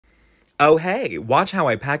Oh hey, watch how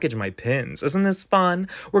I package my pins. Isn't this fun?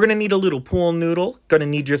 We're gonna need a little pool noodle, gonna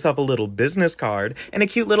need yourself a little business card, and a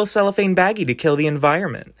cute little cellophane baggie to kill the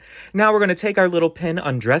environment. Now we're gonna take our little pin,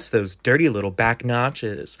 undress those dirty little back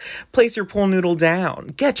notches. Place your pool noodle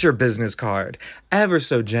down, get your business card. Ever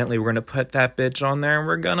so gently we're gonna put that bitch on there and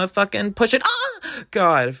we're gonna fucking push it. Ah!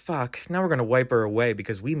 God, fuck. Now we're gonna wipe her away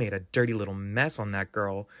because we made a dirty little mess on that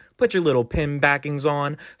girl. Put your little pin backings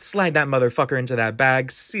on, slide that motherfucker into that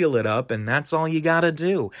bag, seal it up, and that's all you gotta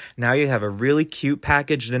do. Now you have a really cute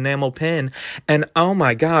packaged enamel pin, and oh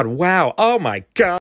my god, wow, oh my god.